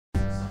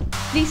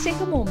Please take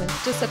a moment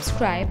to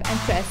subscribe and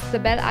press the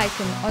bell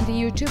icon on the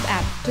YouTube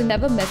app to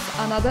never miss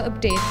another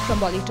update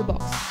from Bolly to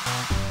Box.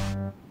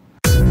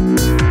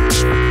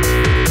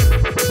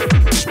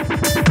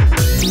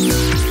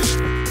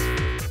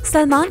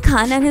 Salman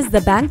Khan and his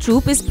DABANGG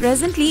troupe is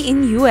presently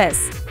in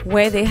US,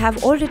 where they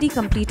have already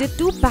completed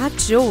 2 packed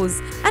shows.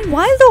 And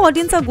while the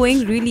audience are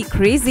going really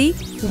crazy,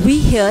 we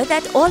hear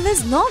that all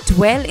is not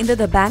well in the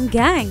DABANGG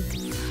gang.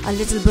 A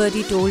little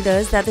birdie told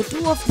us that the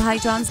 2 of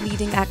Bhaijaan's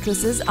leading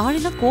actresses are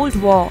in a cold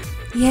war.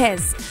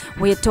 Yes,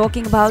 we are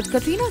talking about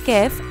Katrina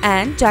Jacqueline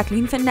and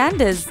Jacqueline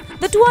Fernandez.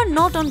 The 2 are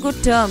not on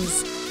good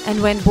terms,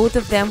 and when both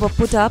of them were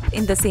put up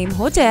in the same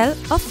hotel,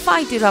 a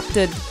fight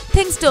erupted.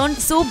 Things turned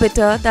so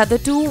bitter that the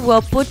 2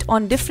 were put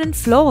on different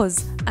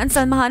floors, and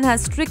Salman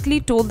has strictly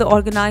told the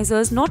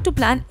organizers not to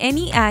plan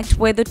any act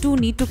where the 2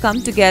 need to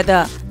come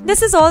together.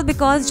 This is all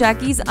because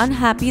Jackie is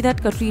unhappy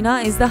that Katrina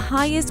is the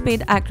highest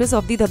paid actress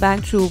of the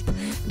DABANGG troupe,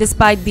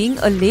 despite being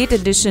a late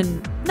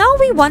addition. Now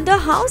we wonder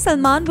how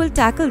Salman will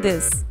tackle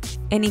this.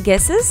 Any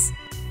guesses?